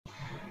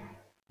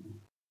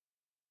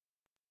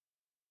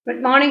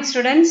Good morning,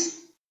 students.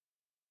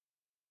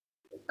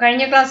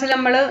 കഴിഞ്ഞ ക്ലാസ്സിൽ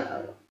നമ്മൾ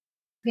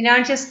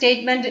ഫിനാൻഷ്യൽ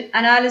സ്റ്റേറ്റ്മെന്റ്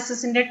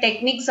അനാലിസിസിന്റെ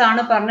ടെക്നിക്സ്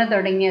ആണ് പറഞ്ഞു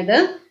തുടങ്ങിയത്.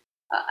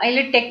 അതിൽ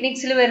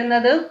ടെക്നിക്സിൽ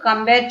വരുന്നത്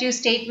comparative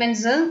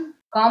statements,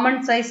 common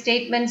size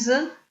statements,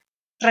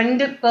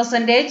 trend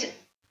percentage,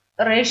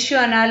 ratio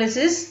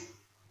analysis,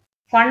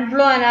 fund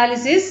flow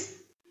analysis,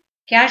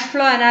 cash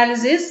flow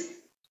analysis,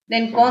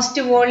 then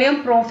cost volume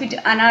profit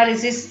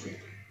analysis.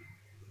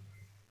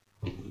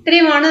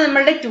 ഇത്രയുമാണ്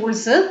നമ്മളുടെ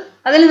ടൂൾസ്.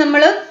 അതിൽ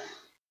നമ്മൾ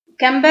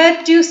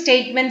കമ്പാരിറ്റീവ്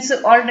സ്റ്റേറ്റ്മെന്റ്സ്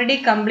ഓൾറെഡി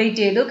കംപ്ലീറ്റ്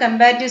ചെയ്തു.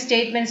 കമ്പാരിറ്റീവ്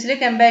സ്റ്റേറ്റ്മെന്റ്സിൽ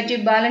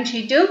കമ്പാരിറ്റീവ് ബാലൻസ്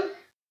ഷീറ്റും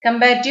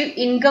comparative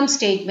income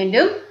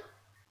സ്റ്റേറ്റ്മെന്റും.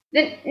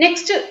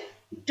 Next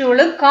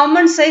tool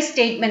common size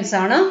statements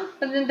ആണ്.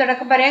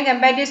 തുടക്കം പറയാം.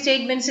 Comparative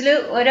സ്റ്റേറ്റ്മെന്റ്സിൽ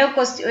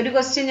ഒരു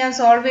ക്വസ്റ്റ്യൻ ഞാൻ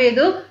സോൾവ്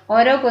ചെയ്തു.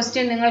 ഓരോ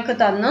ക്വസ്റ്റ്യൻ നിങ്ങൾക്ക്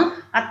തന്നു.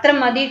 അത്ര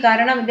മതി,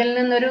 കാരണം ഇതിൽ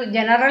നിന്നൊരു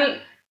ജനറൽ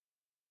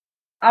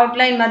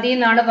ഔട്ട്ലൈൻ മതി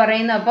എന്നാണ്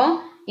പറയുന്നത്. അപ്പോൾ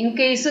ഇൻ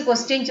കേസ്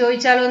ക്വസ്റ്റ്യൻ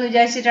ചോദിച്ചാലോ എന്ന്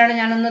വിചാരിച്ചിട്ടാണ്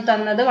ഞാനൊന്ന്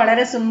തന്നത്.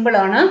 വളരെ സിമ്പിൾ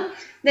ആണ്.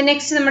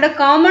 നെക്സ്റ്റ് നമ്മുടെ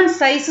കോമൺ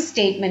സൈസ്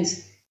സ്റ്റേറ്റ്മെന്റ്സ്.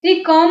 ഈ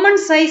കോമൺ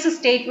സൈസ്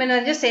സ്റ്റേറ്റ്മെന്റ് എന്ന്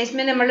വെച്ചാൽ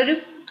സ്റ്റേറ്റ്മെന്റ്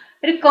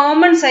നമ്മളൊരു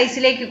കോമൺ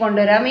സൈസിലേക്ക്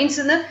കൊണ്ടുവരാം. Means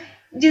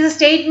it is A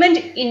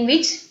statement in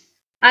which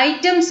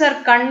items are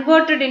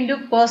converted in to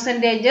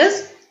percentages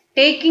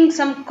taking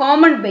some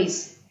common base.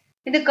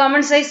 ഇത്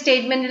കോമൺ സൈസ്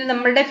സ്റ്റേറ്റ്മെന്റിൽ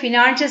നമ്മളുടെ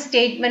ഫിനാൻഷ്യൽ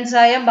സ്റ്റേറ്റ്മെന്റ്സ്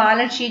ആയ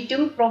ബാലൻസ്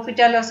ഷീറ്റും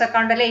പ്രോഫിറ്റ് ആൻഡ് ലോസ്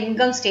അക്കൗണ്ടിലെ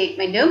ഇൻകം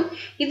സ്റ്റേറ്റ്മെന്റും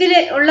ഇതിൽ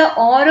ഉള്ള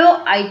ഓരോ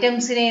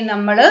ഐറ്റംസിനെയും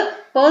നമ്മൾ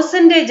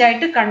പെർസെൻറ്റേജ്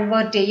ആയിട്ട്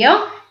കൺവേർട്ട് ചെയ്യാം.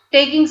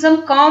 ടേക്കിംഗ് സം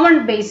കോമൺ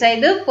ബേസ്,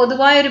 അതായത്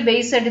പൊതുവായ ഒരു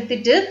ബേസ്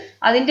എടുത്തിട്ട്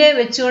അതിൻ്റെ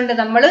വെച്ചുകൊണ്ട്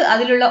നമ്മൾ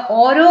അതിലുള്ള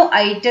ഓരോ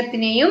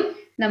ഐറ്റത്തിനെയും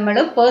നമ്മൾ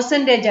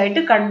പെർസെൻറ്റേജ്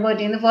ആയിട്ട് കൺവേർട്ട്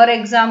ചെയ്യുന്നു. For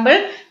example,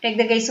 take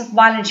the case of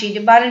balance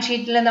sheet. Balance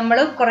ഷീറ്റിൽ നമ്മൾ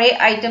കുറേ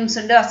ഐറ്റംസ്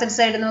ഉണ്ട്. അസറ്റ്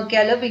സൈഡ്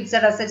നോക്കിയാലോ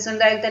ഫിക്സഡ് അസറ്റ്സ്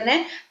ഉണ്ട്. അതിൽ തന്നെ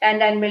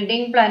land and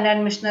building, plant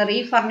and machinery,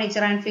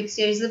 furniture and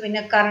fixtures,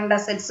 പിന്നെ കറണ്ട്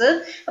അസറ്റ്സ്.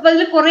 അപ്പോൾ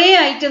അതിൽ കുറേ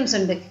ഐറ്റംസ്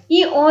ഉണ്ട്.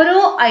 ഈ ഓരോ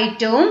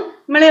ഐറ്റവും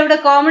നമ്മളിവിടെ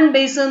കോമൺ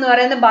ബേസ് എന്ന്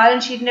പറയുന്നത്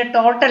ബാലൻസ് ഷീറ്റിന്റെ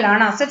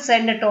ടോട്ടലാണ്, അസറ്റ്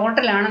സൈഡിന്റെ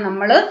ടോട്ടലാണ്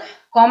നമ്മൾ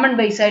കോമൺ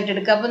ബേസ് ആയിട്ട്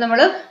എടുക്കുക. അപ്പോൾ നമ്മൾ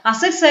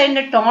അസറ്റ്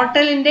സൈഡിന്റെ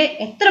ടോട്ടലിന്റെ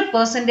എത്ര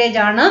പെർസെൻറ്റേജ്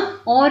ആണ്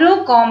ഓരോ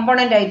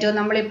കോമ്പോണന്റ് ഐറ്റവും,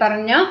 നമ്മൾ ഈ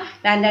പറഞ്ഞ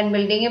land and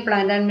building,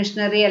 plant and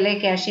machinery,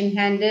 അല്ലെങ്കിൽ ക്യാഷ് ഇൻ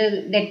ഹാൻഡ്,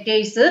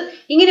 ഡെറ്റേഴ്സ്,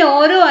 ഇങ്ങനെ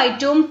ഓരോ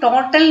ഐറ്റവും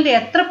ടോട്ടലിന്റെ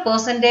എത്ര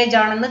പെർസെൻറ്റേജ്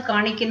ആണെന്ന്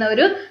കാണിക്കുന്ന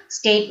ഒരു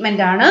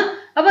സ്റ്റേറ്റ്മെന്റ് ആണ്.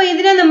 അപ്പോൾ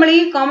ഇതിനെ നമ്മൾ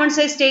ഈ കോമൺ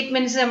സൈസ്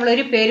സ്റ്റേറ്റ്മെന്റ്സ് നമ്മൾ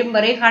ഒരു പേരും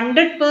പറയും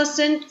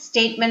 100%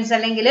 സ്റ്റേറ്റ്മെന്റ്സ്,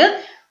 അല്ലെങ്കിൽ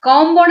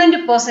കോമ്പോണന്റ്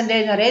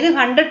പെർസെൻറ്റേജ് എന്ന് പറയും. ഇത്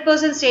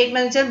 100%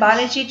 സ്റ്റേറ്റ്മെന്റ് വെച്ചാൽ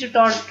ബാലൻസ് ഷീറ്റ്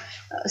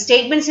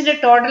സ്റ്റേറ്റ്മെന്റ്സിന്റെ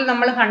ടോട്ടൽ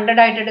നമ്മൾ 100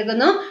 ആയിട്ട്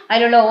എടുക്കുന്നു.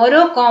 അതിലുള്ള ഓരോ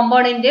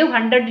കോമ്പോണന്റിന്റെയും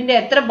 100ന്റെ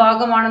എത്ര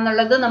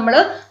ഭാഗമാണെന്നുള്ളത് നമ്മൾ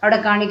അവിടെ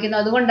കാണിക്കുന്നു.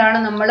 അതുകൊണ്ടാണ്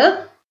നമ്മൾ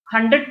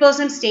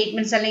 100%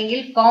 സ്റ്റേറ്റ്മെന്റ്സ് അല്ലെങ്കിൽ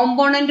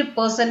കോമ്പോണന്റ്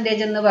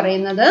പെർസെൻറ്റേജ് എന്ന്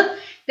പറയുന്നത്.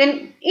 ദെൻ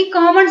ഈ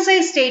കോമൺ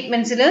സൈസ്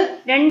സ്റ്റേറ്റ്മെന്റ്സിൽ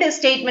 2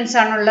 സ്റ്റേറ്റ്മെന്റ്സ്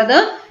ആണുള്ളത്.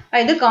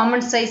 അതായത്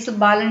കോമൺ സൈസ്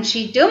ബാലൻസ്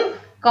ഷീറ്റും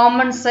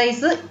കോമൺ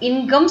സൈസ്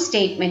ഇൻകം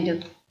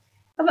സ്റ്റേറ്റ്മെന്റും.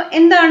 അപ്പൊ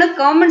എന്താണ്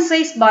കോമൺ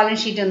സൈസ്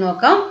ബാലൻസ് ഷീറ്റ് എന്ന്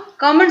നോക്കാം.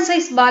 കോമൺ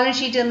സൈസ് ബാലൻസ്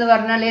ഷീറ്റ് എന്ന്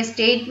പറഞ്ഞാൽ A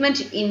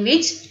statement in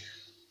which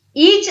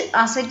each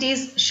asset is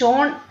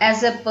shown as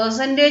a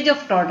percentage of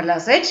total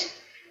asset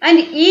and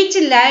each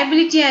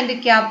liability and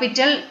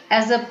capital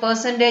as a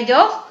percentage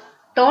of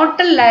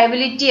total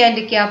liability and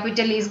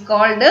capital is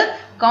called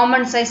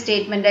common size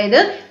statement. അതായത്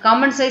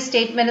common size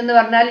statement എന്ന്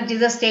പറഞ്ഞാൽ it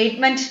is a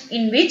statement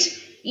in which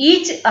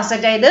each asset,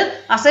 അതായത്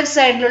asset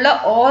സൈഡിലുള്ള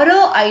ഓരോ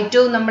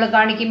ഐറ്റവും നമ്മൾ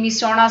കാണിക്കും ഈ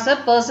shown as A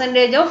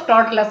percentage of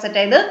total asset.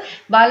 അതായത്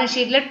ബാലൻസ്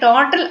ഷീറ്റിലെ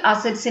ടോട്ടൽ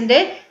അസറ്റ്സിന്റെ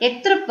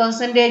എത്ര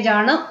പെർസെൻറ്റേജ്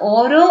ആണ്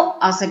ഓരോ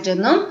അസറ്റ്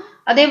എന്നും,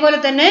 അതേപോലെ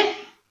തന്നെ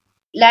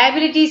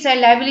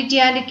ലയബിലിറ്റി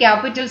ആൻഡ്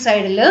ക്യാപിറ്റൽ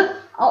സൈഡിൽ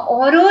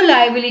ഓരോ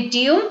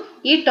ലയബിലിറ്റിയും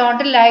ഈ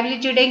ടോട്ടൽ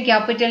ലയബിലിറ്റിയുടെയും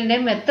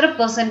ക്യാപിറ്റലിന്റെയും എത്ര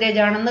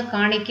പെർസെൻറ്റേജ് ആണെന്ന്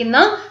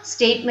കാണിക്കുന്ന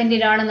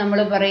സ്റ്റേറ്റ്മെന്റിനാണ്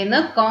നമ്മൾ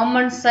പറയുന്നത്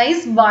കോമൺ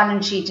സൈസ്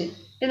ബാലൻസ് ഷീറ്റ്.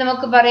 ഇത്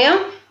നമുക്ക് പറയാം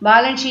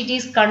balance sheet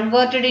is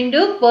converted in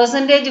two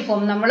percentage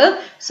form. നമ്മൾ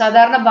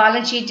സാധാരണ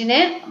ബാലൻസ്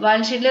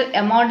ഷീറ്റിൽ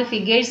എമൗണ്ട്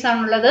ഫിഗേഴ്സ്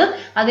ആണുള്ളത്,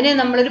 അതിനെ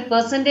നമ്മളൊരു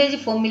പെർസെൻറ്റേജ്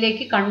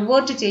ഫോമിലേക്ക്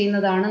കൺവേർട്ട്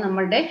ചെയ്യുന്നതാണ്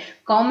നമ്മളുടെ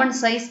കോമൺ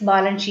സൈസ്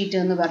ബാലൻസ് ഷീറ്റ്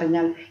എന്ന്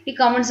പറഞ്ഞാൽ. ഈ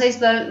കോമൺ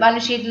സൈസ്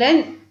ബാലൻസ് ഷീറ്റിലെ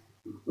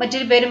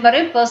മറ്റൊരു പേരും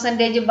പറയും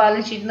പെർസെൻറ്റേജ്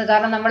ബാലൻസ് ഷീറ്റ് എന്ന്.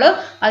 കാരണം നമ്മൾ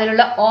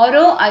അതിലുള്ള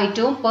ഓരോ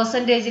ഐറ്റവും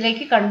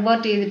പെർസെൻറ്റേജിലേക്ക്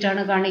കൺവേർട്ട്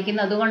ചെയ്തിട്ടാണ്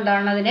കാണിക്കുന്നത്.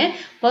 അതുകൊണ്ടാണ് അതിനെ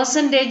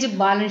പെർസെൻറ്റേജ്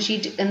ബാലൻസ്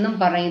ഷീറ്റ് എന്നും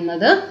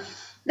പറയുന്നത്.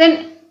 ദെൻ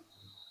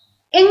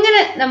എങ്ങനെ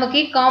നമുക്ക്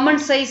ഈ common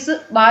size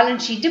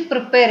balance sheet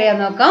prepare ചെയ്യാൻ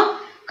നോക്കാം.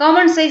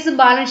 Common size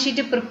balance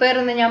sheet prepare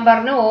എന്ന് ഞാൻ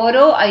പറഞ്ഞു,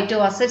 ഓരോ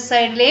ഐറ്റവും അസറ്റ്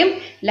സൈഡിലെയും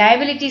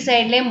ലയബിലിറ്റി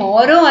സൈഡിലെയും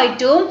ഓരോ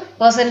ഐറ്റവും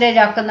പെർസെൻറ്റേജ്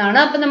ആക്കുന്നതാണ്.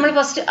 അപ്പം നമ്മൾ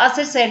ഫസ്റ്റ്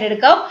അസറ്റ് സൈഡ്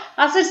എടുക്കാം.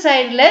 അസറ്റ്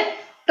സൈഡിലെ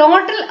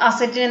ടോട്ടൽ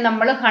അസറ്റിനെ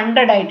നമ്മൾ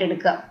 100 ആയിട്ട്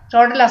എടുക്കുക.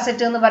 ടോട്ടൽ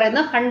അസറ്റ് എന്ന്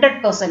പറയുന്നത്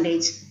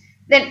 100%.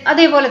 ദെൻ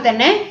അതേപോലെ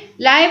തന്നെ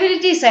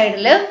ലയബിലിറ്റി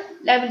സൈഡിൽ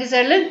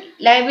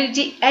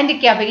liability and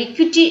capital,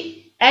 equity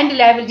and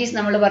liabilities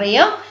നമ്മൾ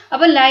പറയുക.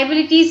 അപ്പോൾ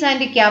ലയബിലിറ്റീസ്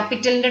ആൻഡ്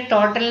ക്യാപിറ്റലിന്റെ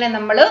ടോട്ടലിനെ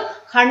നമ്മൾ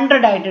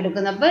 100 ആയിട്ട്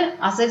എടുക്കുന്നു. അപ്പോൾ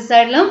അസറ്റ്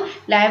സൈഡിലും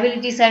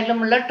ലയബിലിറ്റി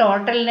സൈഡിലുമുള്ള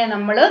ടോട്ടലിനെ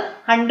നമ്മൾ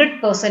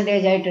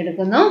 100% ആയിട്ട്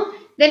എടുക്കുന്നു.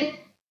 Then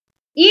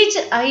Each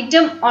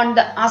item on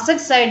the asset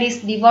side is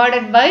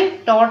divided by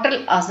total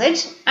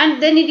assets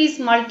and then it is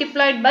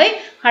multiplied by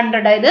 100.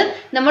 അതായത്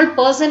നമ്മൾ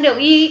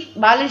ഈ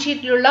ബാലൻസ്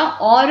ഷീറ്റിലുള്ള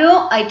ഓരോ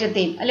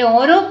ഐറ്റത്തെയും അല്ലെ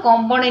ഓരോ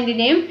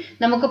കോമ്പോണന്റിനെയും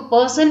നമുക്ക്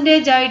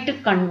പെർസെൻറ്റേജ് ആയിട്ട്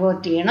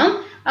കൺവേർട്ട് ചെയ്യണം.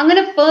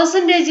 അങ്ങനെ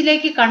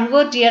പെർസെൻറ്റേജിലേക്ക്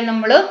കൺവേർട്ട് ചെയ്യാൻ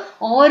നമ്മൾ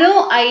ഓരോ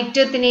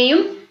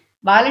ഐറ്റത്തിനെയും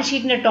ബാലൻസ്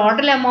ഷീറ്റിന്റെ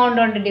ടോട്ടൽ എമൗണ്ട്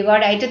കൊണ്ട്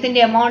ഡിവൈഡ്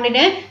ഐറ്റത്തിന്റെ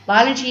എമൗണ്ടിനെ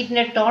ബാലൻസ്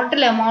ഷീറ്റിന്റെ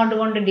ടോട്ടൽ എമൗണ്ട്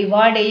കൊണ്ട്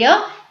ഡിവൈഡ്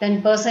ചെയ്യുക. then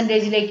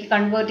പെർസെൻറ്റേജിലേക്ക്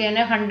കൺവേർട്ട് ചെയ്യാൻ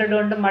 100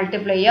 കൊണ്ട്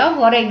മൾട്ടിപ്ലൈ ചെയ്യുക.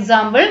 ഫോർ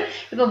എക്സാമ്പിൾ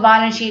ഇപ്പോൾ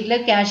ബാലൻസ് ഷീറ്റിൽ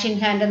ക്യാഷ് ഇൻ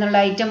ഹാൻഡ് എന്നുള്ള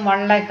ഐറ്റം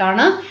 1 lakh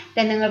ആണ്.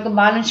 then നിങ്ങൾക്ക്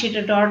ബാലൻസ്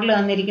ഷീറ്റ് ടോട്ടൽ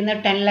തന്നിരിക്കുന്നത്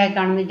 10 lakh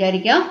ആണെന്ന്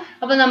വിചാരിക്കാം.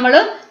 അപ്പോൾ നമ്മൾ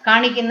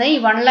കാണിക്കുന്ന ഈ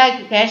 1 lakh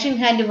cash in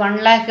hand 1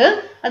 lakh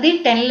അത് ഈ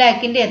 10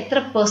 lakhന്റെ എത്ര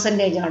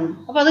പെർസെൻറ്റേജ് ആണ്.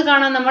 അപ്പോൾ അത്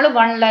കാണാൻ നമ്മൾ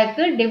 1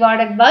 lakh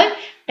divided by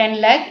 10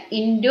 lakh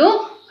into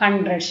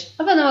 100.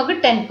 അപ്പോൾ നമുക്ക്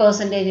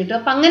 10% കിട്ടും.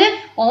 അപ്പം അങ്ങനെ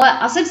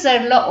അസറ്റ്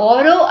സൈഡിലുള്ള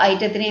ഓരോ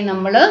ഐറ്റത്തിനെയും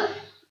നമ്മൾ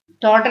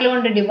ടോട്ടൽ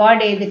കൊണ്ട്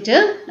ഡിവൈഡ് ചെയ്തിട്ട്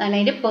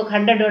അതിൻ്റെ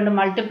 100 കൊണ്ട്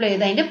മൾട്ടിപ്ലൈ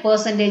ചെയ്ത് അതിൻ്റെ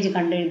പെർസെൻറ്റേജ്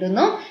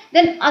കണ്ടെഴുതുന്നു.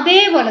 ദെൻ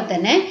അതേപോലെ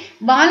തന്നെ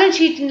ബാലൻസ്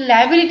ഷീറ്റിൻ്റെ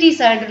ലയബിലിറ്റി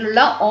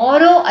സൈഡിലുള്ള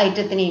ഓരോ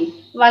ഐറ്റത്തിനെയും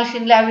ബാലൻസ്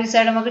ഷീറ്റ് ലയബിലിറ്റി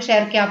സൈഡ് നമുക്ക്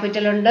ഷെയർ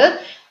ക്യാപിറ്റൽ ഉണ്ട്,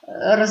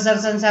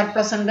 റിസർവ്സ് ആൻഡ്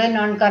സർപ്ലസ് ഉണ്ട്,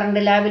 നോൺ കറണ്ട്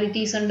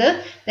ലയബിലിറ്റീസ് ഉണ്ട്.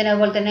 then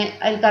അതുപോലെ തന്നെ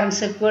അതിൽ current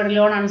secured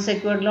loan,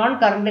 unsecured loan,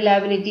 current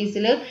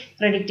ലയബിലിറ്റീസിൽ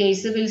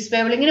creditors, bills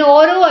payable, ഇങ്ങനെ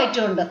ഓരോ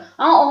ഐറ്റം ഉണ്ട്.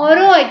 ആ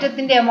ഓരോ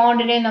ഐറ്റത്തിൻ്റെ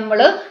എമൗണ്ടിനെ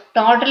നമ്മൾ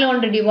ടോട്ടൽ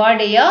കൊണ്ട് ഡിവൈഡ്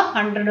ചെയ്യുക,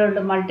 100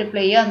 കൊണ്ട്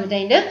മൾട്ടിപ്ലൈ ചെയ്യുക, എന്നിട്ട്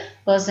അതിൻ്റെ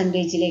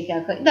പെർസെൻറ്റേജിലേക്ക്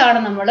ആക്കുക. ഇതാണ്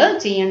നമ്മൾ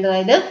ചെയ്യേണ്ടത്.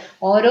 അതായത്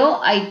ഓരോ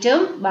ഐറ്റം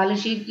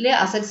ബാലൻസ് ഷീറ്റിലെ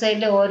അസറ്റ്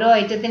സൈഡിലെ ഓരോ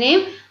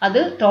ഐറ്റത്തിനെയും അത്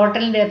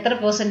ടോട്ടലിൻ്റെ എത്ര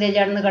പെർസെൻറ്റേജ്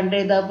ആണെന്ന്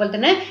കണ്ടെഴുതുക. അതുപോലെ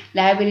തന്നെ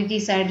ലയബിലിറ്റി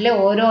സൈഡിലെ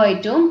ഓരോ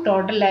ഐറ്റവും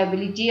ടോട്ടൽ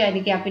ലയബിലിറ്റി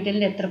അതിന്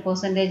ക്യാപിറ്റലിൻ്റെ എത്ര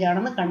പെർസെൻറ്റേജ്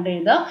ആണെന്ന്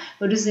കണ്ടെഴുതുക.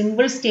 ഒരു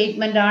സിമ്പിൾ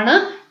സ്റ്റേറ്റ്മെൻ്റ് ആണ്.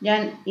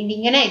 ഞാൻ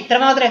ഇതിങ്ങനെ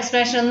ഇത്രമാത്രം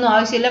എക്സ്പ്ലനേഷൻ ഒന്നും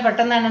ആവശ്യമില്ല,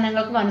 പെട്ടെന്ന് തന്നെ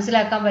നിങ്ങൾക്ക്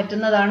മനസ്സിലാക്കാൻ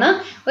പറ്റുന്നതാണ്.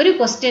 ഒരു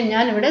ക്വസ്റ്റ്യൻ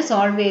ഞാൻ ഇവിടെ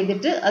സോൾവ്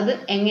ചെയ്തിട്ട് അത്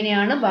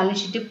എങ്ങനെയാണ്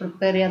ബാലൻസ് ഷീറ്റ്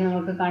പ്രിപ്പയർ ചെയ്യാൻ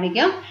നിങ്ങൾക്ക്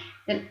കാണിക്കാം.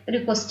 ഒരു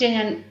ക്വസ്റ്റ്യൻ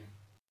ഞാൻ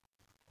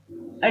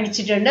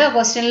അടിച്ചിട്ടുണ്ട്. ആ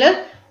ക്വസ്റ്റ്യനിൽ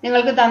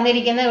നിങ്ങൾക്ക്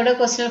തന്നിരിക്കുന്ന ഇവിടെ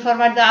ക്വസ്റ്റ്യൻ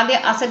ഫോർമാറ്റ്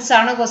ആദ്യം അസറ്റ്സ്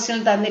ആണ്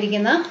ക്വസ്റ്റ്യനിൽ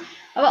തന്നിരിക്കുന്നത്.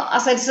 അപ്പോൾ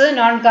അസറ്റ്സ്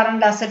നോൺ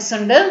കറണ്ട് അസറ്റ്സ്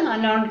ഉണ്ട്. ആ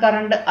non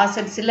current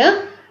അസറ്റ്സിൽ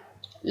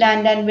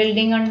land and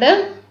building ഉണ്ട്,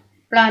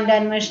 പ്ലാന്റ്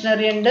ആൻഡ്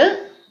മെഷീനറി ഉണ്ട്,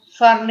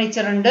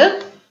 ഫർണിച്ചർ ഉണ്ട്,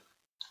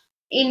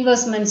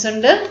 ഇൻവെസ്റ്റ്മെന്റ്സ്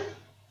ഉണ്ട്,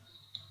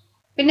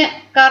 പിന്നെ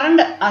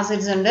കറണ്ട്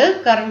അസറ്റ്സ് ഉണ്ട്.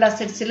 കറണ്ട്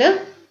അസറ്റ്സിൽ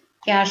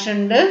ക്യാഷ്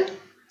ഉണ്ട്,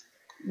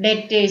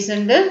 ഡെറ്റേഴ്സ്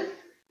ഉണ്ട്,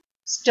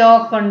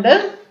 സ്റ്റോക്ക് ഉണ്ട്.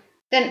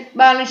 Then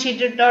balance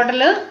sheet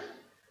total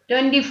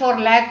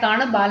 24 lakh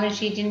ആണ്. ബാലൻസ്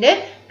ഷീറ്റിന്റെ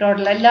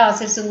ടോട്ടൽ എല്ലാ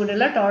അസറ്റ്സും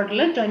കൂടിയുള്ള ടോട്ടൽ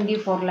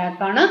 24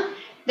 lakh ആണ്.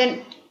 ദെൻ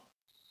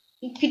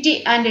ഇക്വിറ്റി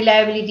ആൻഡ്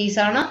ലയബിലിറ്റീസ്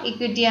ആണ്.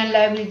 Equity and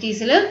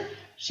ലയബിലിറ്റീസിൽ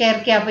share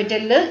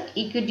ക്യാപിറ്റലിൽ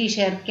equity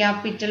share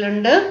capital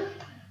ഉണ്ട്,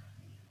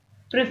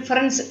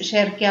 പ്രിഫറൻസ്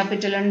ഷെയർ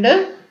ക്യാപിറ്റൽ ഉണ്ട്,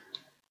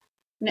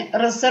 പിന്നെ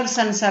റിസർവ്സ്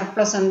ആൻഡ്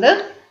സർപ്ലസ് ഉണ്ട്.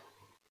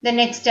 The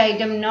next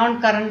item non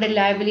current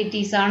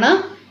liabilities ആണ്.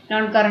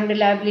 നോൺ കറണ്ട്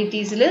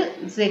ലയബിലിറ്റീസിൽ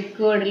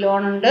സെക്യൂർഡ്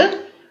ലോൺ ഉണ്ട്,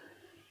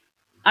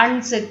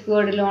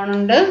 അൺസെക്യൂർഡ് ലോൺ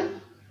ഉണ്ട്.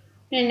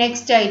 പിന്നെ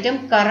നെക്സ്റ്റ് ഐറ്റം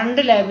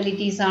കറണ്ട്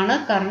ലയബിലിറ്റീസ് ആണ്.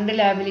 കറണ്ട്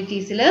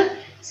ലയബിലിറ്റീസിൽ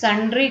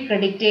സൺട്രി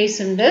ക്രെഡിറ്റേഴ്സ്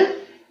ഉണ്ട്,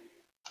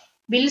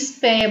 ബിൽസ്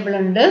പേയബിൾ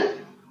ഉണ്ട്,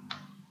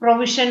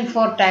 പ്രൊവിഷൻ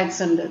ഫോർ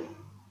ടാക്സ് ഉണ്ട്.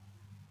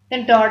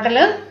 Then total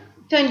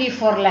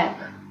 24 lakh.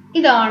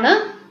 ഇതാണ്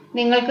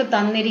നിങ്ങൾക്ക്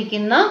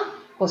തന്നിരിക്കുന്ന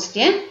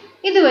ക്വസ്റ്റ്യൻ.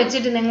 ഇത്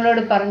വെച്ചിട്ട്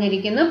നിങ്ങളോട്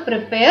പറഞ്ഞിരിക്കുന്നു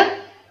prepare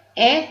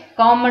A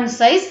common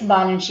size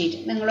balance sheet.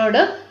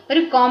 നിങ്ങളോട്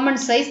ഒരു common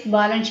size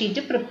balance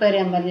sheet prepare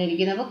ചെയ്യാൻ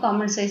പറഞ്ഞിരിക്കുന്നത്. അപ്പോൾ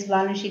common size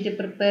balance sheet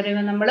prepare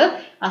ചെയ്യുമ്പോൾ നമ്മൾ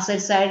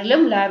അസറ്റ്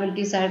സൈഡിലും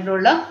ലയബിലിറ്റി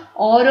സൈഡിലുള്ള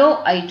ഓരോ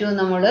ഐറ്റവും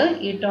നമ്മൾ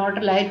ഈ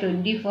ടോട്ടലായി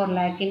 24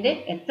 lakhന്റെ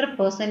എത്ര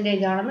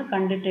പെർസെൻറ്റേജ് ആണെന്ന്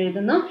കണ്ടിട്ട്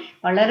എഴുതുന്നു.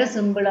 വളരെ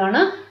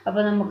സിമ്പിളാണ്.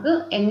 അപ്പോൾ നമുക്ക്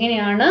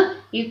എങ്ങനെയാണ്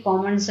ഈ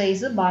common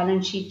size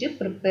balance sheet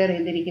prepare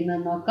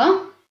ചെയ്തിരിക്കുന്നത് നോക്കാം.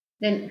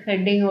 ദെൻ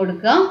ഹെഡിങ്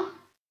കൊടുക്കുക,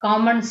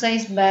 common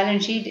size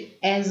balance sheet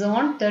as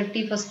on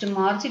 31st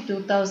March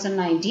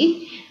 2019.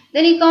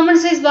 Then ഈ കോമൺ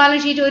സൈസ്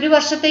ബാലൻസ് ഷീറ്റ് ഒരു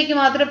വർഷത്തേക്ക്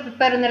മാത്രം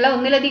പ്രിപ്പയർ ചെയ്യുന്നില്ല,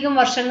 ഒന്നിലധികം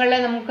വർഷങ്ങളിലെ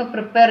നമുക്ക്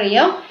പ്രിപ്പയർ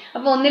ചെയ്യാം.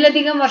 അപ്പോൾ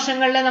ഒന്നിലധികം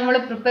വർഷങ്ങളിലെ നമ്മൾ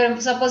പ്രിപ്പയർ,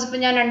 സപ്പോസ്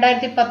ഇപ്പോൾ ഞാൻ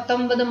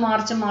 2019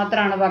 March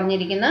മാത്രമാണ്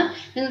പറഞ്ഞിരിക്കുന്നത്.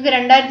 നിങ്ങൾക്ക്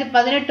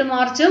 2018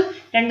 March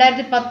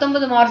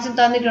 2019 March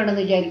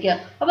തന്നിട്ടുണ്ടെന്ന് വിചാരിക്കുക.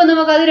 അപ്പോൾ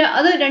നമുക്ക്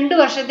അത്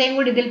 2 വർഷത്തെയും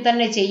കൂടി ഇതിൽ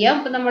തന്നെ ചെയ്യാം.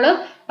 അപ്പോൾ നമ്മൾ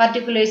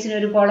പർട്ടിക്കുലേഴ്സിന്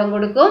ഒരു കോളം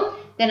കൊടുക്കും.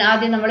 ദെൻ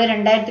ആദ്യം നമ്മൾ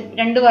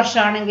 2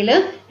 വർഷമാണെങ്കിൽ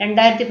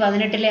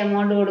 2018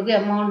 എമൗണ്ട് കൊടുക്കും,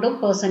 എമൗണ്ടും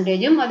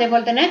പെർസെൻറ്റേജും.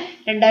 അതേപോലെ തന്നെ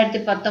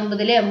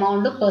 2019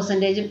 എമൗണ്ടും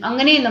പെർസെൻറ്റേജും.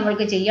 അങ്ങനെയും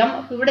നമ്മൾക്ക് ചെയ്യാം.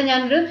 അപ്പോൾ ഇവിടെ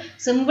ഞാനൊരു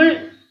സിമ്പിൾ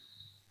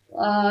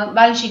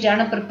ബാലൻസ്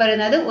ഷീറ്റാണ് പ്രിപ്പയർ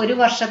ചെയ്യുന്നത്. ഒരു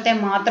വർഷത്തെ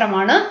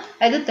മാത്രമാണ്,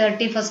 അതായത്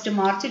 31st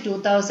March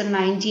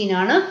 2019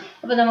 ആണ്.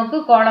 അപ്പോൾ നമുക്ക്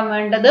കോളം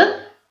വേണ്ടത്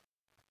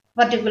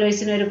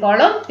പർട്ടിക്കുലേഴ്സിന് ഒരു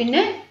കോളം,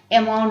 പിന്നെ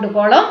amount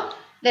column,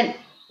 then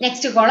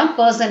next column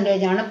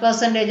percentage ആണ്.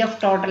 പെർസെൻറ്റേജ് ഓഫ്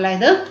ടോട്ടൽ,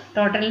 അതായത്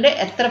ടോട്ടലിൻ്റെ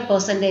എത്ര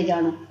പെർസെൻറ്റേജ്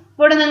ആണ്.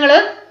 ഇവിടെ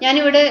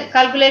ഞാനിവിടെ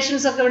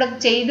കാൽക്കുലേഷൻസ് ഒക്കെ ഇവിടെ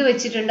ചെയ്തു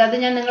വെച്ചിട്ടുണ്ട്. അത്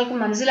ഞാൻ നിങ്ങൾക്ക്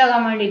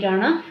മനസ്സിലാകാൻ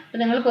വേണ്ടിയിട്ടാണ്. അപ്പോൾ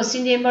നിങ്ങൾ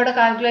ക്വസ്റ്റ്യൻ ചെയ്യുമ്പോൾ അവിടെ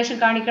കാൽക്കുലേഷൻ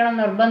കാണിക്കണം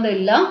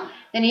നിർബന്ധമില്ല.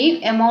 ഞാൻ ഈ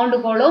എമൗണ്ട്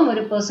കോളവും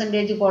ഒരു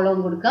പെർസെൻറ്റേജ് കോളവും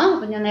കൊടുക്കാം.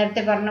 അപ്പോൾ ഞാൻ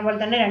നേരത്തെ പറഞ്ഞ പോലെ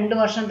തന്നെ 2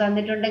 വർഷം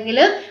തന്നിട്ടുണ്ടെങ്കിൽ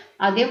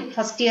ആദ്യം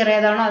ഫസ്റ്റ് ഇയർ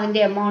ഏതാണോ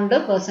അതിൻ്റെ amount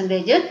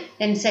percentage,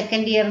 then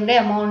second ഇയറിൻ്റെ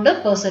amount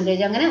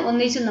percentage, അങ്ങനെ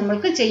ഒന്നിച്ച്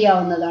നമ്മൾക്ക്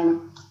ചെയ്യാവുന്നതാണ്.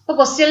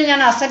 ഇപ്പോൾ ക്വസ്റ്റ്യൻ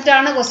ഞാൻ അസറ്റ്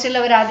ആണ് ക്വസ്റ്റ്യനിൽ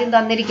അവർ ആദ്യം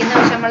തന്നിരിക്കുന്നത്.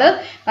 പക്ഷെ നമ്മൾ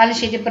ബാലൻസ്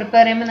ഷീറ്റ്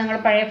പ്രിപ്പയർ ചെയ്യുമ്പോൾ നിങ്ങൾ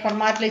പഴയ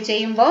ഫോർമാറ്റിൽ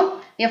ചെയ്യുമ്പോൾ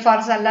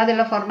FRS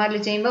അല്ലാതെയുള്ള ഫോർമാറ്റിൽ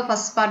ചെയ്യുമ്പോൾ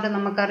ഫസ്റ്റ് പാർട്ട്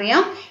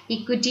നമുക്കറിയാം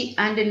ഇക്വിറ്റി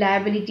ആൻഡ്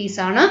ലയബിലിറ്റീസ്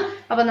ആണ്.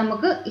 അപ്പോൾ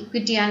നമുക്ക്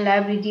ഇക്വിറ്റി ആൻഡ്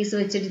ലയബിലിറ്റീസ്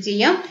വെച്ചിട്ട്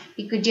ചെയ്യാം.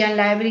 ഇക്വിറ്റി ആൻഡ്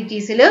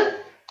ലയബിലിറ്റീസിൽ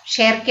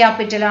ഷെയർ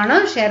ക്യാപിറ്റൽ ആണ്.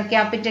 Share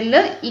ക്യാപിറ്റലിൽ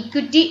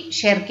equity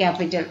share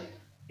capital.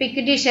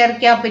 Equity share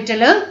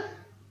capital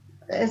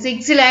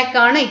 6 lakh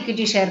ആണ്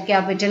ഇക്വിറ്റി ഷെയർ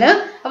ക്യാപിറ്റൽ.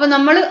 അപ്പോൾ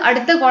നമ്മൾ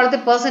അടുത്ത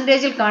കോളത്തിൽ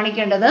പെർസെൻറ്റേജിൽ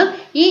കാണിക്കേണ്ടത്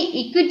ഈ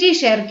equity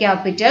share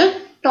capital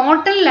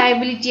total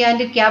liability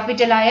and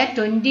capital ആയ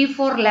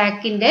 24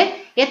 lakhന്റെ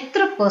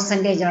എത്ര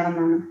പെർസെൻറ്റേജ്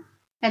ആണെന്നാണ്.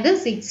 അത്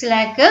 6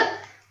 lakh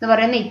എന്ന്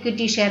പറയുന്ന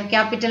ഇക്വിറ്റി ഷെയർ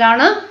ക്യാപിറ്റൽ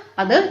ആണ്.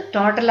 അത്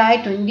ടോട്ടലായ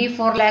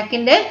 24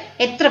 lakhന്റെ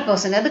എത്ര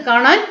പെർസെൻറ്റ് അത്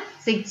കാണാൻ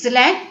 6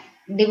 lakh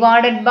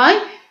divided by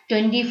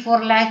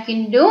 24 lakh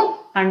into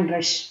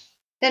 100.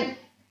 Then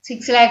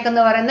 6 lakh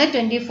എന്ന് പറയുന്നത്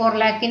 24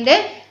 lakhന്റെ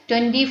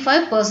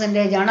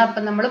 25% ആണ്.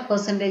 അപ്പം നമ്മൾ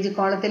പെർസെൻറ്റേജ്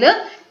കോളത്തിൽ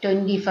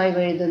 25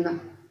 എഴുതുന്നു.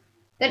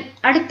 ദെൻ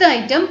അടുത്ത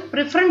ഐറ്റം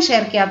പ്രിഫറൻസ്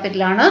ഷെയർ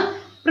ക്യാപിറ്റൽ ആണ്.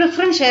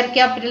 പ്രിഫറൻസ് ഷെയർ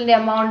ക്യാപിറ്റലിന്റെ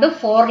എമൗണ്ട്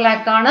 4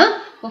 lakh ആണ്.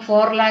 അപ്പോൾ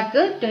 4 lakh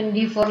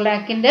 24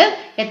 lakhന്റെ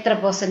എത്ര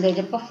പെർസെൻറ്റേജ്?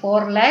 അപ്പോൾ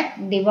 4 lakh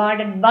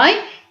divided by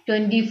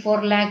 24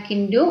 lakh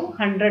into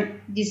 100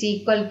 is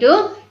equal to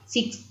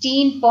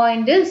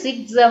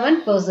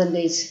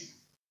 16.67%.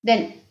 Then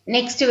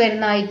next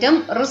വരുന്ന ഐറ്റം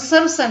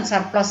റിസർവ്സ് ആൻഡ്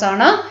സർപ്ലസ്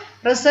ആണ്.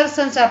 റിസർവ്സ്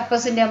ആൻഡ്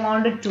സർപ്ലസിന്റെ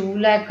എമൗണ്ട് 2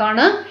 lakh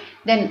ആണ്.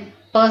 ദെൻ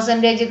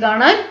പെർസെൻറ്റേജ്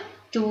കാണാൻ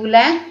 2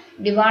 lakh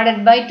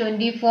divided by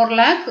 24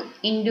 lakh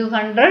into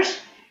 100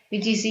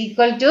 which is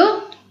equal to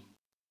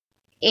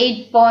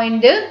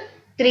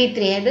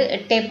 8.33 അത്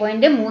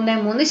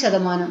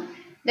 8.33%.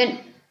 Then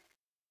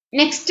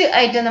next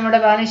item നമ്മുടെ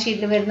balance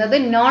ഷീറ്റിൽ വരുന്നത്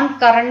non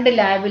current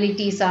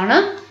liabilities ആണ്.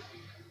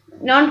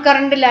 Non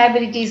current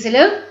ലയബിലിറ്റീസിൽ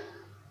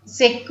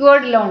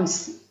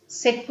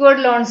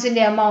secured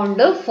ലോൺസിന്റെ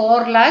amount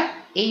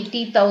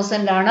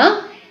 4,80,000 ആണ്.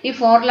 ഈ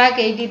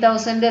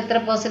 4,80,000 എത്ര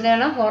പെർസെൻറ്റേജ്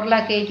ആണ്?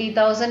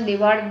 4,80,000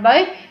 divided by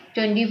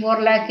 24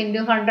 lakh into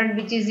 100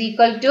 which is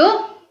equal to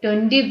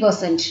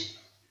 20%.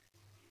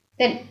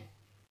 Then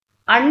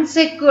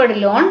unsecured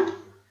loan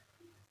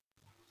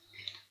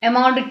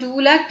amount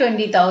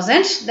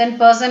 2,20,000. Then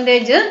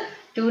percentage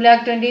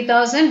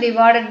 2,20,000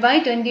 divided by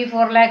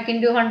 24 lakh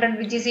into 100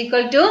 which is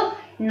equal to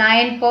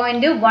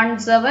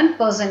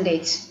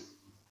 9.17%.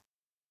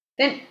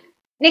 Then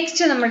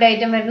next നമ്മുടെ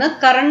item വരുന്നത്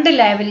current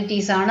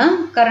liabilities ആണ്.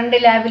 Current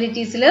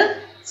ലയബിലിറ്റീസിൽ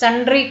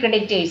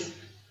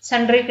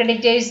sundry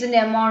ക്രെഡിറ്റേഴ്സിന്റെ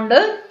amount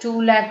 2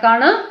 lakh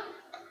ആണ്.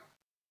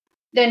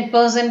 Then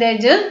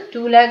percentage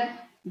 2 lakh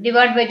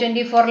divide by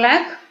 24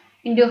 lakh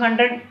into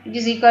 100 which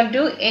is equal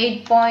to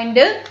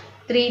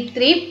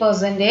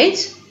 8.33%.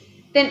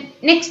 Then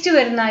next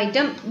വരുന്ന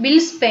item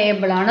bills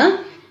payable ആണ്.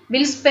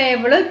 Bills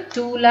payable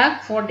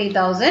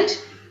 2,40,000.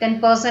 Then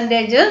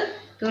percentage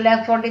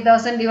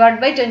 2,40,000 divided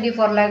by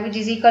 24 lakh which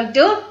is equal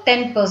to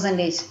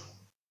 10%.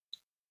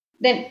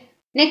 Then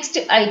next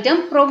item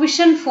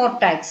provision for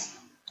tax.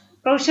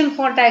 Provision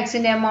for tax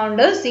in the amount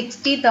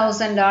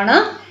 60,000 ആണ്.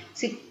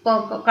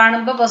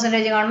 കാണുമ്പോൾ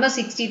percentage കാണുമ്പോൾ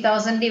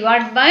 60,000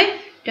 divided by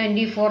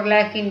 24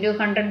 lakh into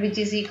 100 which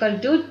is equal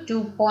to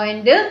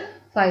 2.50.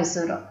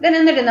 Then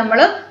എന്നിട്ട് നമ്മൾ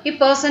ഈ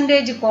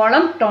percentage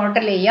column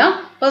total ചെയ്യാം.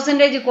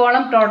 Percentage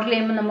column total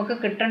ചെയ്യുമ്പോൾ നമുക്ക്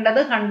കിട്ടേണ്ടത്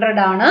 100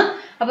 ആണ്.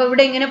 അപ്പോൾ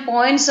ഇവിടെ ഇങ്ങനെ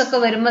പോയിന്റ്സ് ഒക്കെ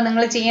വരുമ്പോൾ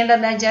നിങ്ങൾ ചെയ്യേണ്ടത്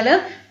എന്താ വെച്ചാൽ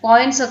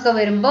പോയിന്റ്സ് ഒക്കെ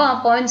വരുമ്പോൾ ആ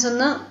പോയിന്റ്സ്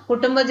ഒന്ന്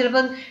കൂട്ടുമ്പോൾ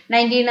ചിലപ്പോൾ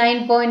 99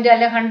 പോയിന്റ്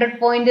അല്ലെ 100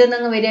 പോയിന്റ്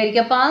എന്നങ്ങ്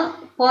വരുമായിരിക്കും. അപ്പോൾ ആ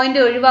പോയിന്റ്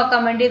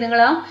ഒഴിവാക്കാൻ വേണ്ടി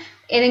നിങ്ങൾ ആ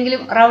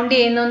ഏതെങ്കിലും റൗണ്ട്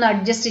ചെയ്യുന്നൊന്ന്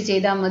അഡ്ജസ്റ്റ്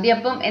ചെയ്താൽ മതി.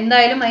 അപ്പം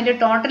എന്തായാലും അതിൻ്റെ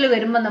ടോട്ടൽ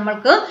വരുമ്പോൾ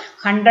നമ്മൾക്ക്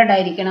 100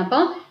 ആയിരിക്കണം.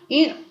 അപ്പോൾ ഈ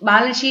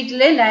ബാലൻസ്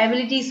ഷീറ്റിലെ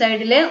ലയബിലിറ്റി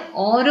സൈഡിലെ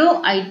ഓരോ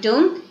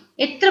ഐറ്റവും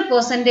എത്ര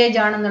പെർസെൻറ്റേജ്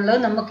ആണെന്നുള്ളത്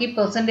നമുക്ക് ഈ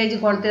പെർസെൻറ്റേജ്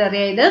കോളത്തിൽ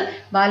അറിയാം. ഇത്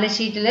ബാലൻസ്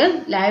ഷീറ്റിൽ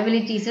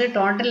ലയബിലിറ്റീസിൽ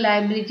ടോട്ടൽ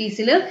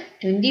ലയബിലിറ്റീസിൽ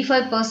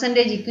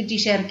 25% ഇക്വിറ്റി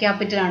ഷെയർ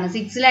ക്യാപിറ്റൽ ആണ്.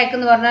 6 lakh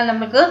എന്ന് പറഞ്ഞാൽ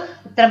നമുക്ക്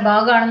എത്ര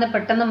ഭാഗമാണെന്ന്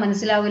പെട്ടെന്ന്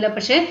മനസ്സിലാവില്ല.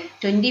 പക്ഷേ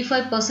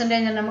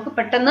 25% നമുക്ക്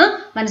പെട്ടെന്ന്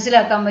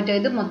മനസ്സിലാക്കാൻ പറ്റും.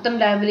 ഇത് മൊത്തം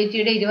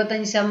ലയബിലിറ്റിയുടെ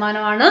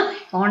 25%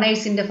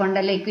 ഓണേഴ്സിന്റെ ഫണ്ട്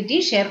അല്ലെ ഇക്വിറ്റി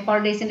ഷെയർ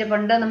ഹോൾഡേഴ്സിന്റെ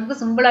ഫണ്ട് നമുക്ക്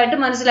സിമ്പിളായിട്ട്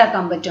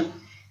മനസ്സിലാക്കാൻ പറ്റും.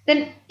 ദെൻ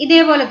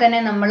ഇതേപോലെ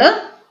തന്നെ നമ്മൾ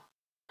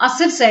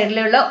അസറ്റ്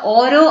സൈഡിലുള്ള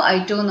ഓരോ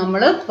ഐറ്റവും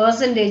നമ്മൾ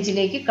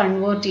പെർസെൻറ്റേജിലേക്ക്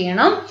കൺവേർട്ട്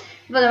ചെയ്യണം.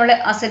 അപ്പോൾ നമ്മുടെ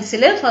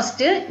അസറ്റ്സിൽ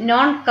ഫസ്റ്റ്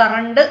നോൺ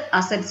കറണ്ട്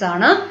അസറ്റ്സ്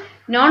ആണ്.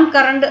 Non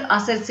current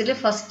അസറ്റ്സിൽ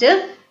first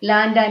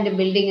land and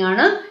building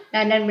ആണ്.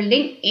 ലാൻഡ് ആൻഡ്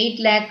ബിൽഡിംഗ് 8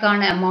 lakh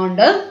ആണ്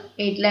എമൗണ്ട്.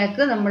 8 lakh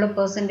നമ്മൾ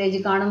പെർസെൻറ്റേജ്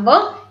കാണുമ്പോൾ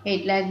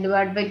 8 lakh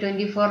divide by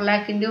 24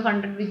 lakh into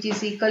 100 which is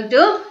equal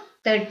to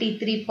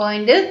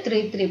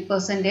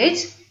 33.33%.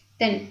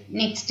 Then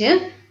next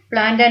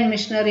plant and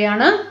machinery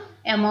ആണ്.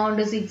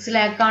 Amount 6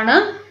 lakh ആണ്.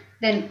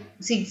 Then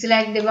 6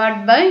 lakh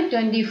divided by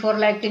 24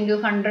 lakh into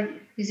 100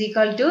 is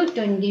equal to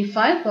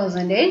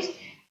 25%.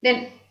 Then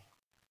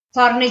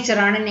furniture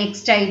ആണ്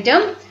next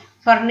item.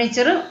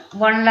 Furniture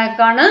 1 lakh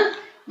ആണ്.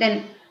 Then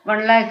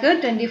 1 lakh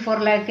 24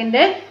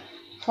 lakhന്റെ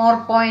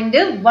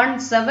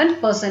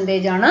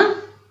 4.17% ആണ്.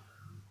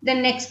 Then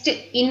next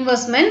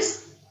investments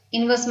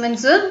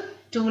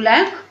 2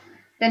 lakh.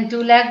 Then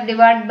 2 lakh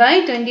divided by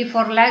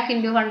 24 lakh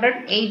into 100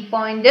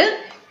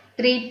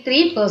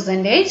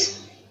 8.33%.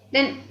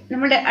 Then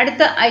നമ്മുടെ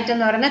അടുത്ത item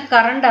എന്ന് പറയുന്നത്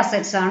current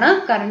assets ആണ്.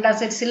 Current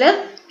അസറ്റ്സിൽ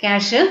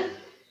cash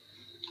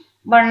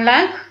 1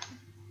 lakh,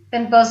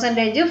 then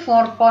percentage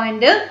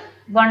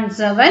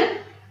 4.17,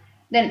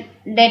 then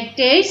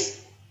debtors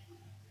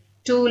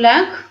 2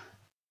 lakh,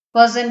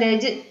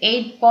 percentage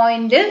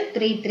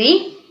 8.33,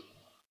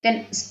 then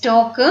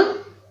stock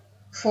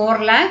 4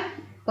 lakh,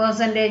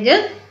 percentage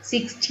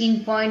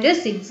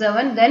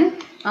 16.67, then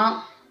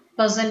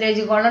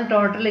percentage column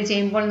total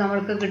ചെയ്യുമ്പോൾ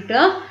നമുക്ക്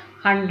കിട്ടുക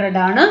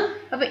 100 ആണ്.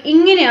 അപ്പോൾ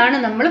ഇങ്ങനെയാണ്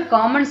നമ്മൾ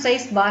common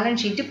size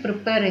balance sheet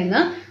prepare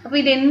ചെയ്യുന്നത്. അപ്പോൾ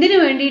ഇത് എന്തിനു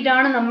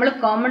വേണ്ടിയിട്ടാണ് നമ്മൾ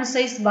common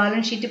size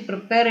balance sheet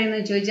prepare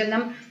ചെയ്യുന്നത് ചോദിച്ചാൽ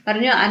നാം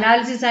പറഞ്ഞു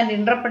അനാലിസിസ് ആൻഡ്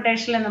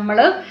ഇൻ്റർപ്രിട്ടേഷനിൽ നമ്മൾ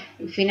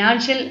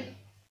ഫിനാൻഷ്യൽ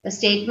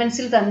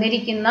സ്റ്റേറ്റ്മെൻറ്റ്സിൽ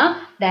തന്നിരിക്കുന്ന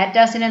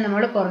ഡാറ്റാസിനെ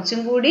നമ്മൾ കുറച്ചും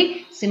കൂടി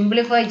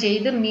സിംപ്ലിഫൈ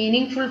ചെയ്ത്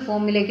മീനിങ് ഫുൾ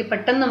ഫോമിലേക്ക്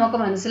പെട്ടെന്ന് നമുക്ക്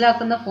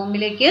മനസ്സിലാക്കുന്ന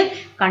ഫോമിലേക്ക്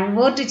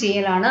കൺവേർട്ട്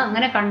ചെയ്യലാണ്.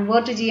 അങ്ങനെ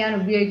കൺവേർട്ട് ചെയ്യാൻ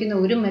ഉപയോഗിക്കുന്ന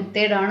ഒരു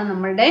മെത്തേഡാണ്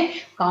നമ്മളുടെ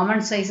കോമൺ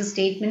സൈസ്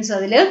സ്റ്റേറ്റ്മെൻറ്റ്സ്.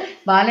 അതിൽ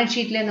ബാലൻസ്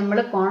ഷീറ്റിൽ നമ്മൾ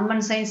കോമൺ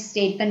സൈസ്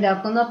സ്റ്റേറ്റ്മെൻറ്റ്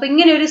ആക്കുന്നു. അപ്പോൾ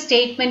ഇങ്ങനെ ഒരു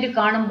സ്റ്റേറ്റ്മെൻറ്റ്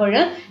കാണുമ്പോൾ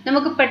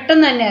നമുക്ക്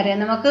പെട്ടെന്ന് തന്നെ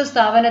അറിയാം നമുക്ക്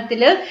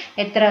സ്ഥാപനത്തിൽ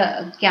എത്ര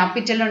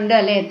ക്യാപിറ്റൽ ഉണ്ട്,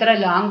 അല്ലെങ്കിൽ എത്ര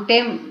ലോങ്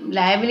ടൈം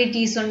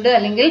ലയബിലിറ്റീസ് ഉണ്ട്,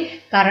 അല്ലെങ്കിൽ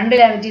കറണ്ട്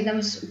ലയബിലിറ്റി.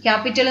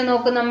 ക്യാപിറ്റൽ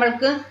നോക്കും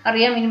നമ്മൾക്ക്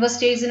അറിയാം,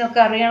 ഇൻവെസ്റ്റേഴ്സിനൊക്കെ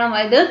അറിയണം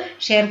അത്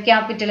ഷെയർ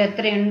ക്യാപിറ്റൽ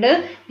എത്രയുണ്ട്.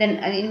 ദെൻ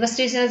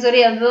ഇൻവെസ്റ്റേഴ്സിന്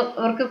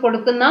അവർക്ക്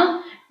കൊടുക്കുന്ന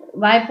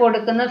വായ്പ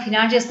കൊടുക്കുന്ന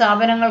ഫിനാൻഷ്യൽ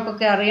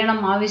സ്ഥാപനങ്ങൾക്കൊക്കെ അറിയണം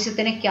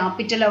ആവശ്യത്തിന്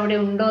ക്യാപിറ്റൽ അവിടെ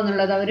ഉണ്ടോ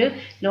എന്നുള്ളത്. അവർ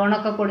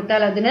ലോണൊക്കെ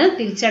കൊടുത്താൽ അതിന്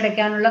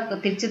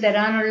തിരിച്ചു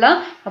തരാനുള്ള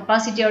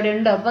കപ്പാസിറ്റി അവിടെ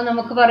ഉണ്ട്. അപ്പോൾ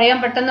നമുക്ക് പറയാൻ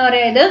പെട്ടെന്ന്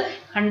പറയാം ഇത്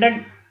 100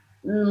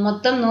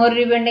 മൊത്തം 100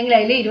 രൂപ ഉണ്ടെങ്കിൽ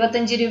അതിൽ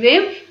 25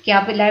 രൂപയും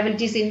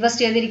ലയബിലിറ്റീസ്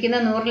ഇൻവെസ്റ്റ് ചെയ്തിരിക്കുന്ന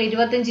 100ൽ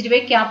 25 രൂപ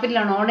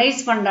ക്യാപിറ്റലാണ്,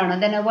 ഓണേഴ്സ് ഫണ്ടാണ്.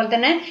 then അതുപോലെ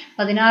തന്നെ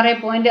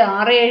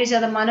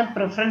 16.67%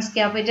 പ്രിഫറൻസ്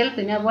ക്യാപിറ്റൽ,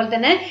 പിന്നെ അതുപോലെ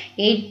തന്നെ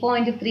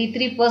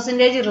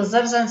 8.33%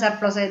 റിസർവ്സ് ആൻഡ്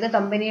സർപ്ലസ്, അതായത്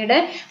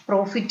കമ്പനിയുടെ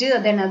പ്രോഫിറ്റ്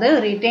then അത്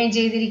റീറ്റെയിൻ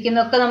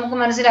ചെയ്തിരിക്കുന്നതൊക്കെ നമുക്ക്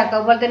മനസ്സിലാക്കാം.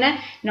 അതുപോലെ തന്നെ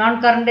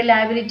നോൺ കറണ്ട്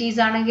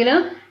ലയബിലിറ്റീസ് ആണെങ്കിൽ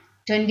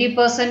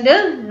 20%,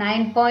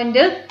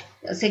 9.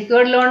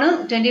 സെക്യൂർഡ് ലോൺ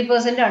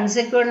 20%,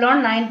 അൺസെക്യൂർഡ് ലോൺ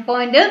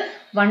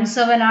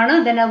 9.17 ആണ്.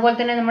 then അതുപോലെ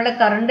തന്നെ നമ്മുടെ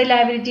കറണ്ട്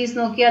ലയബിലിറ്റീസ്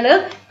നോക്കിയാൽ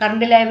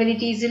കറണ്ട്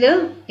ലയബിലിറ്റീസിൽ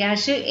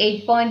ക്യാഷ്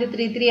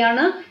 8.33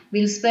 ആണ്,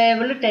 bills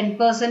payable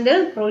 10%,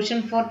 provision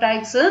for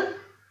tax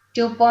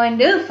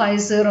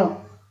 2.50.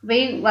 അപ്പോൾ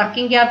ഈ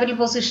വർക്കിംഗ് ക്യാപിറ്റൽ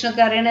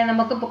പൊസിഷനൊക്കെ അറിയണേ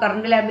നമുക്ക് ഇപ്പോൾ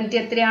കറണ്ട് ലയബിലിറ്റി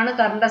എത്രയാണ്,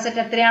 കറണ്ട്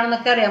അസറ്റ്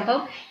എത്രയാണെന്നൊക്കെ അറിയാം. അപ്പം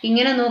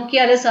ഇങ്ങനെ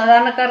നോക്കിയാൽ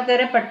സാധാരണക്കാർക്ക്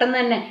വരെ പെട്ടെന്ന്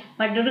തന്നെ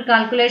മറ്റൊരു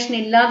കാൽക്കുലേഷൻ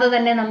ഇല്ലാതെ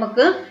തന്നെ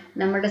നമുക്ക്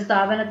നമ്മുടെ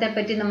സ്ഥാപനത്തെ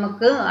പറ്റി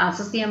നമുക്ക്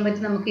അസസ് ചെയ്യാൻ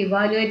പറ്റും, നമുക്ക്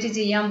ഇവാലുവേറ്റ്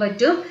ചെയ്യാൻ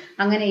പറ്റും.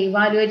 അങ്ങനെ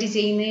ഇവാലുവേറ്റ്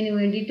ചെയ്യുന്നതിന്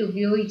വേണ്ടിയിട്ട്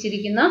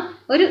ഉപയോഗിച്ചിരിക്കുന്ന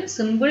ഒരു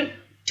സിമ്പിൾ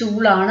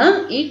ടൂളാണ്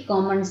ഈ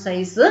കോമൺ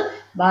സൈസ്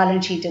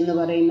ബാലൻസ് ഷീറ്റ് എന്ന്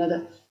പറയുന്നത്.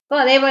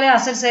 അപ്പോൾ അതേപോലെ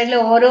അസറ്റ് സൈഡിൽ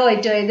ഓരോ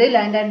ഐറ്റം, ഇത്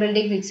land and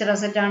building fixed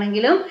asset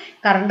ആണെങ്കിലും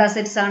കറണ്ട്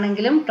അസറ്റ്സ്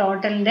ആണെങ്കിലും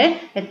ടോട്ടലിൻ്റെ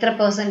എത്ര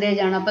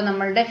പെർസെൻറ്റേജ് ആണ്, അപ്പോൾ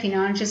നമ്മളുടെ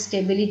ഫിനാൻഷ്യൽ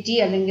സ്റ്റെബിലിറ്റി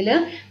അല്ലെങ്കിൽ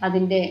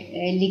അതിൻ്റെ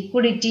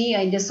ലിക്വിഡിറ്റി,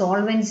 അതിൻ്റെ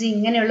സോൾവൻസി,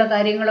 ഇങ്ങനെയുള്ള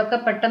കാര്യങ്ങളൊക്കെ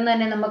പെട്ടെന്ന്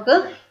തന്നെ നമുക്ക്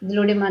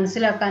ഇതിലൂടെ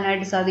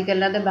മനസ്സിലാക്കാനായിട്ട് സാധിക്കും.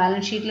 അല്ലാതെ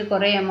ബാലൻസ് ഷീറ്റിൽ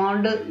കുറേ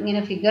എമൗണ്ട്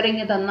ഇങ്ങനെ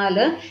ഫിഗറിങ് തന്നാൽ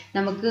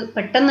നമുക്ക്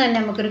പെട്ടെന്ന് തന്നെ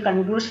നമുക്കൊരു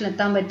കൺക്ലൂഷൻ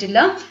എത്താൻ പറ്റില്ല.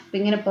 അപ്പോൾ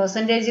ഇങ്ങനെ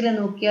പെർസെൻറ്റേജിൽ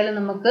നോക്കിയാൽ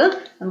നമുക്ക്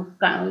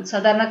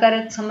സാധാരണക്കാരെ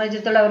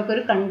സംബന്ധിച്ചിടത്തോളം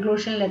അവർക്കൊരു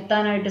കൺക്ലൂഷനിൽ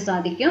എത്താനായിട്ട്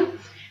സാധിക്കും.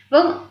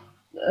 അപ്പം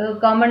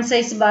കോമൺ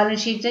സൈസ്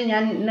ബാലൻസ് ഷീറ്റ്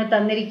ഞാൻ ഇന്ന്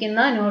തന്നിരിക്കുന്ന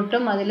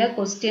നോട്ടും അതിലെ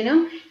ക്വസ്റ്റ്യനും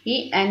ഈ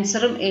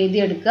ആൻസറും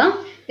എഴുതിയെടുക്കാം.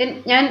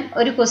 ഞാൻ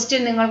ഒരു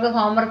ക്വസ്റ്റ്യൻ നിങ്ങൾക്ക്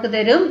ഹോംവർക്ക്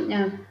തരും,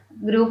 ഞാൻ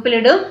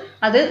ഗ്രൂപ്പിലിടും.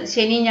 അത്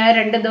ശനി ഞായർ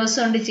 2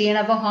 ദിവസം കൊണ്ട്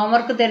ചെയ്യണം. അപ്പോൾ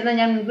ഹോംവർക്ക് തരുന്ന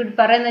ഞാൻ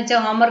പറയുന്നത്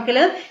വെച്ചാൽ ഹോംവർക്കിൽ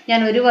ഞാൻ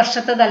 1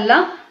 വർഷത്തേതല്ല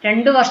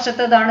 2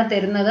 വർഷത്തേതാണ്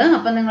തരുന്നത്.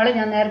 അപ്പം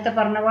ഞാൻ നേരത്തെ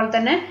പറഞ്ഞ പോലെ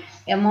തന്നെ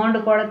എമൗണ്ട്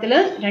കോളത്തിൽ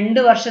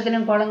 2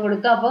 വർഷത്തിനും കോളം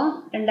കൊടുക്കുക. അപ്പോൾ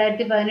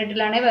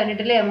 2018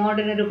 18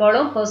 എമൗണ്ടിന് ഒരു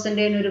കോളവും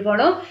പെർസെൻറ്റേജിന് ഒരു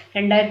കോളവും,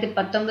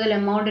 2019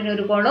 എമൗണ്ടിന്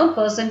ഒരു കോളവും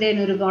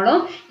പെർസെൻറ്റേജിന് ഒരു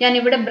കോളവും. ഞാൻ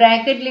ഇവിടെ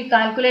ബ്രാക്കറ്റിൽ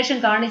കാൽക്കുലേഷൻ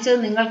കാണിച്ചത്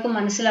നിങ്ങൾക്ക്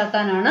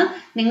മനസ്സിലാക്കാനാണ്.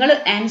 നിങ്ങൾ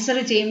ആൻസർ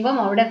ചെയ്യുമ്പം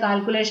അവിടെ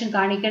കാൽക്കുലേഷൻ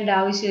കാണിക്കേണ്ട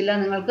ആവശ്യമില്ല,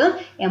 നിങ്ങൾക്ക്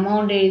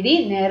എമൗണ്ട് എഴുതി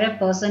നേരെ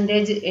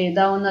പെർസെൻറ്റേജ്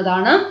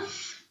എഴുതാവുന്നതാണ്.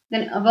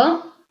 അപ്പോൾ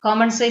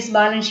കോമൺ സൈസ്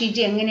ബാലൻസ്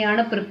ഷീറ്റ്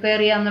എങ്ങനെയാണ് പ്രിപ്പയർ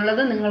ചെയ്യുക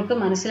എന്നുള്ളത് നിങ്ങൾക്ക്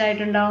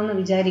മനസ്സിലായിട്ടുണ്ടാവുമെന്ന്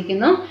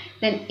വിചാരിക്കുന്നു.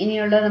 ദെൻ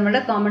ഇനിയുള്ളത് നമ്മുടെ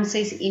കോമൺ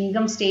സൈസ്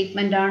ഇൻകം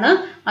സ്റ്റേറ്റ്മെൻ്റ് ആണ്.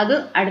 അത്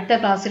അടുത്ത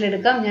ക്ലാസ്സിൽ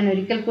എടുക്കാം. ഞാൻ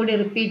ഒരിക്കൽ കൂടി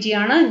റിപ്പീറ്റ്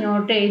ചെയ്യാണ്,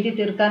 നോട്ട് എഴുതി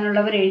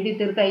തീർക്കാനുള്ളവർ എഴുതി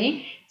തീർക്കുക. ഈ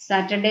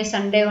സാറ്റർഡേ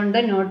സൺഡേ കൊണ്ട്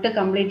നോട്ട്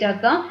കംപ്ലീറ്റ്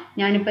ആക്കുക.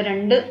 ഞാനിപ്പോൾ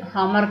 2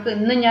 ഹോംവർക്ക്,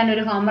 ഇന്നും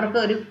ഞാനൊരു ഹോംവർക്ക്,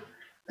 ഒരു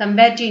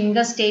കമ്പാരിറ്റീവ്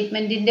ഇൻകം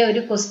സ്റ്റേറ്റ്മെൻറ്റിൻ്റെ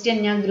ഒരു ക്വസ്റ്റ്യൻ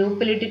ഞാൻ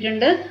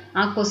ഗ്രൂപ്പിലിട്ടിട്ടുണ്ട്.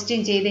 ആ ക്വസ്റ്റ്യൻ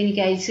ചെയ്ത്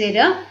എനിക്ക് അയച്ചു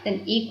തരിക. ദെൻ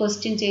ഈ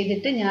ക്വസ്റ്റ്യൻ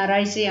ചെയ്തിട്ട്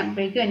ഞായറാഴ്ച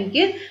ആകുമ്പോഴേക്കും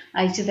എനിക്ക്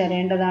അയച്ചു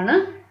തരേണ്ടതാണ്.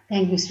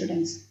 Thank you,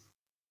 students.